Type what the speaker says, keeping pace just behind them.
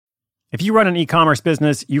If you run an e-commerce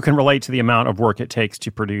business, you can relate to the amount of work it takes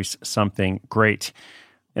to produce something great.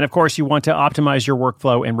 And of course, you want to optimize your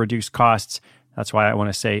workflow and reduce costs. That's why I want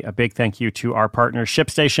to say a big thank you to our partner,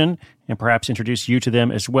 ShipStation, and perhaps introduce you to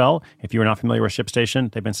them as well. If you are not familiar with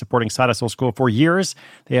ShipStation, they've been supporting Side Hustle School for years.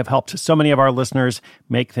 They have helped so many of our listeners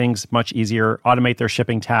make things much easier, automate their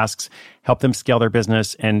shipping tasks, help them scale their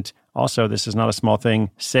business, and also, this is not a small thing,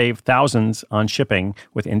 save thousands on shipping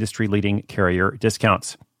with industry-leading carrier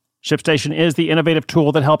discounts. ShipStation is the innovative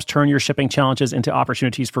tool that helps turn your shipping challenges into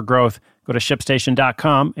opportunities for growth. Go to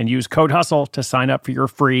ShipStation.com and use code HUSTLE to sign up for your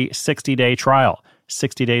free 60-day trial.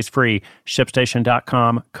 60 days free.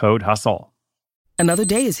 ShipStation.com, code HUSTLE. Another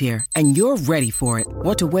day is here, and you're ready for it.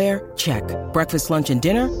 What to wear? Check. Breakfast, lunch, and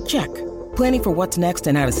dinner? Check. Planning for what's next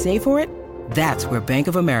and how to save for it? That's where Bank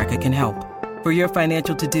of America can help. For your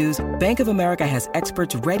financial to-dos, Bank of America has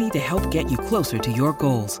experts ready to help get you closer to your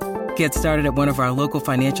goals. Get started at one of our local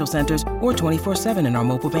financial centers or 24/7 in our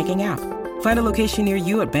mobile banking app. Find a location near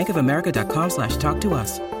you at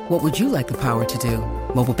bankofamerica.com/talktous. What would you like the power to do?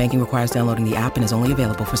 Mobile banking requires downloading the app and is only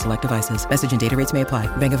available for select devices. Message and data rates may apply.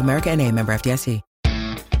 Bank of America N.A., member FDIC.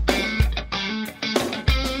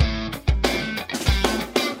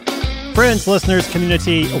 Friends, listeners,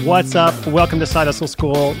 community, what's up? Welcome to Side Hustle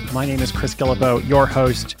School. My name is Chris Guillebeau, your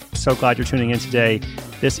host. So glad you're tuning in today.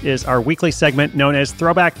 This is our weekly segment known as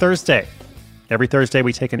Throwback Thursday. Every Thursday,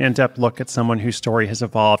 we take an in-depth look at someone whose story has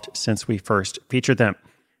evolved since we first featured them.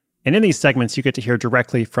 And in these segments, you get to hear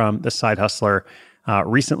directly from the side hustler.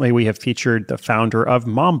 Recently, we have featured the founder of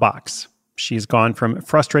MomBox. She's gone from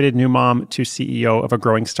frustrated new mom to CEO of a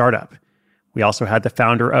growing startup. We also had the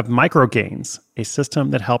founder of Microgains, a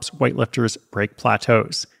system that helps weightlifters break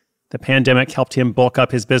plateaus. The pandemic helped him bulk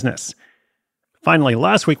up his business. Finally,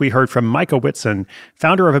 last week we heard from Micah Whitson,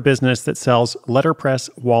 founder of a business that sells letterpress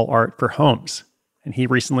wall art for homes. And he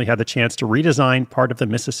recently had the chance to redesign part of the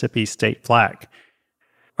Mississippi state flag.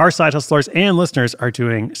 Our side hustlers and listeners are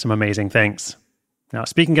doing some amazing things. Now,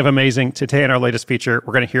 speaking of amazing, today in our latest feature,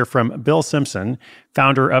 we're going to hear from Bill Simpson,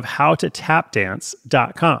 founder of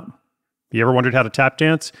howtotapdance.com. You ever wondered how to tap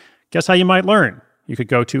dance? Guess how you might learn? You could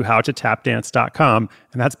go to howtotapdance.com,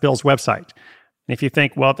 and that's Bill's website. And if you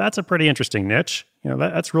think, well, that's a pretty interesting niche,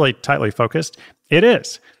 that's really tightly focused, it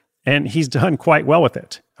is. And he's done quite well with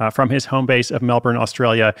it. From his home base of Melbourne,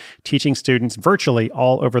 Australia, teaching students virtually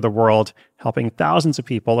all over the world, helping thousands of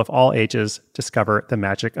people of all ages discover the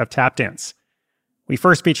magic of tap dance. We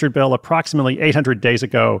first featured Bill approximately 800 days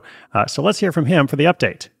ago, so let's hear from him for the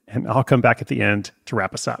update, and I'll come back at the end to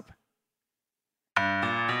wrap us up.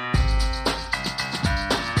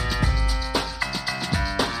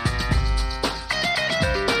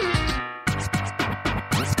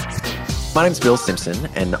 My name's Bill Simpson,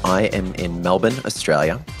 and I am in Melbourne,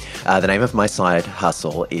 Australia. The name of my side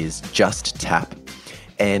hustle is Just Tap,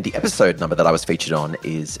 and the episode number that I was featured on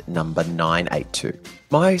is number 982.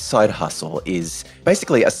 My side hustle is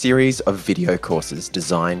basically a series of video courses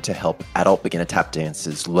designed to help adult beginner tap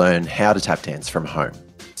dancers learn how to tap dance from home.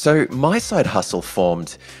 So my side hustle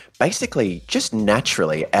formed basically just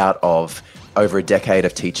naturally out of over a decade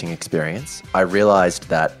of teaching experience. I realized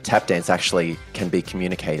that tap dance actually can be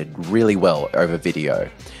communicated really well over video,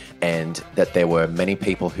 and that there were many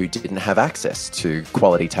people who didn't have access to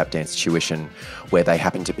quality tap dance tuition where they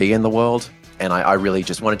happened to be in the world. And I really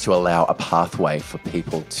just wanted to allow a pathway for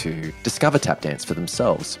people to discover tap dance for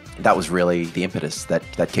themselves. That was really the impetus that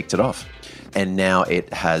kicked it off. And now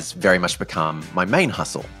it has very much become my main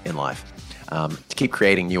hustle in life, to keep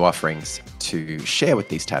creating new offerings to share with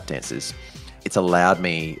these tap dancers. It's allowed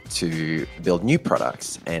me to build new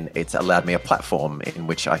products, and it's allowed me a platform in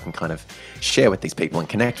which I can kind of share with these people and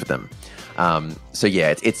connect with them.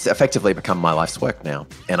 It's effectively become my life's work now,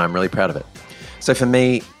 and I'm really proud of it. So for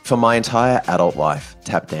me, for my entire adult life,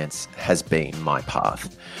 tap dance has been my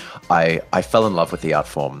path. I fell in love with the art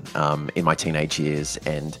form in my teenage years,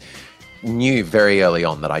 and knew very early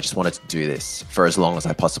on that I just wanted to do this for as long as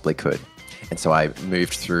I possibly could. And so I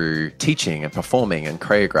moved through teaching and performing and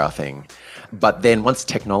choreographing. But then once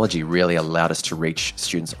technology really allowed us to reach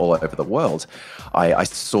students all over the world, I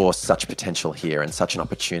saw such potential here and such an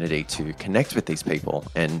opportunity to connect with these people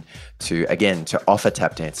and to offer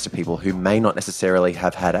tap dance to people who may not necessarily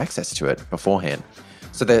have had access to it beforehand.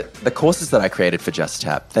 So the courses that I created for Just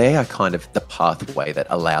Tap, they are kind of the pathway that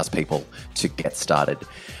allows people to get started.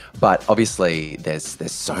 But obviously, there's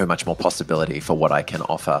so much more possibility for what I can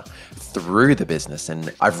offer through the business.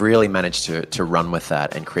 And I've really managed to run with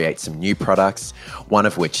that and create some new products, one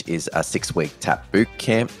of which is a 6-week tap boot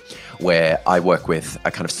camp, where I work with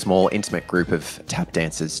a kind of small, intimate group of tap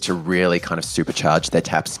dancers to really kind of supercharge their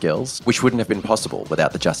tap skills, which wouldn't have been possible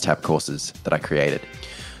without the Just Tap courses that I created.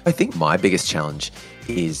 I think my biggest challenge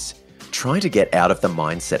is trying to get out of the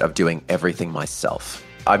mindset of doing everything myself.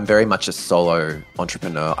 I'm very much a solo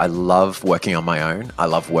entrepreneur. I love working on my own. I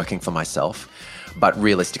love working for myself. But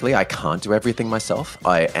realistically, I can't do everything myself.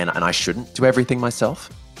 And I shouldn't do everything myself.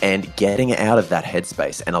 And getting out of that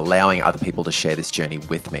headspace and allowing other people to share this journey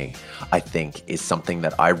with me, I think is something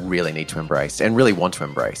that I really need to embrace and really want to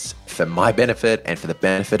embrace for my benefit and for the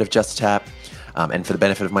benefit of Just Tap, and for the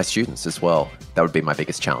benefit of my students as well. That would be my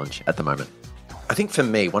biggest challenge at the moment. I think for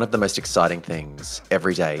me, one of the most exciting things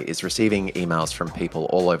every day is receiving emails from people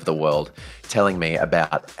all over the world telling me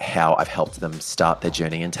about how I've helped them start their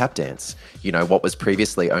journey in tap dance. You know, what was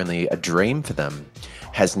previously only a dream for them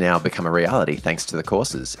has now become a reality thanks to the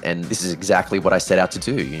courses. And this is exactly what I set out to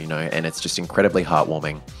do, you know, and it's just incredibly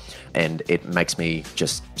heartwarming. And it makes me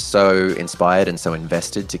just so inspired and so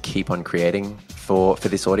invested to keep on creating for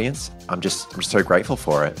this audience. I'm so grateful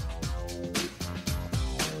for it.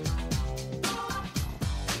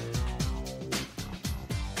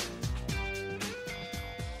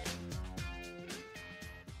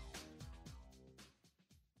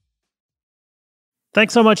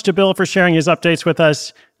 Thanks so much to Bill for sharing his updates with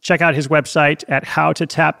us. Check out his website at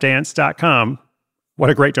howtotapdance.com. What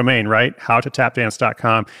a great domain, right?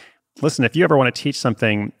 Howtotapdance.com. Listen, if you ever want to teach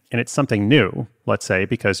something and it's something new, let's say,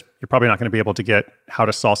 because you're probably not going to be able to get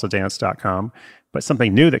howtosalsadance.com, but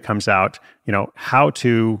something new that comes out, you know, how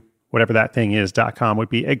to whatever that thing is.com would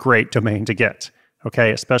be a great domain to get.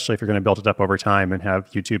 Okay, especially if you're going to build it up over time and have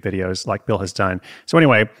YouTube videos like Bill has done. So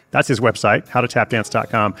anyway, that's his website,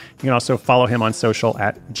 howtotapdance.com. You can also follow him on social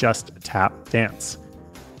at justtapdance.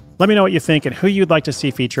 Let me know what you think and who you'd like to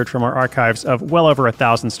see featured from our archives of well over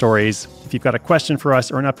 1,000 stories. If you've got a question for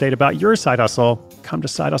us or an update about your side hustle, come to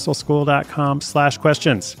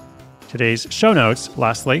sidehustleschool.com/questions. Today's show notes,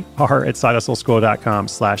 lastly, are at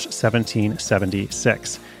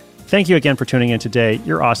sidehustleschool.com/1776. Thank you again for tuning in today.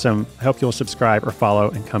 You're awesome. I hope you'll subscribe or follow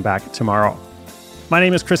and come back tomorrow. My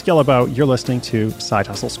name is Chris Guillebeau. You're listening to Side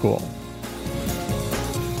Hustle School.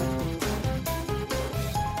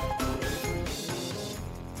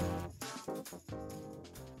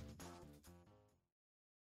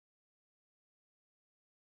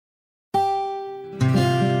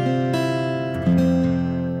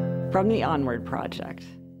 From the Onward Project.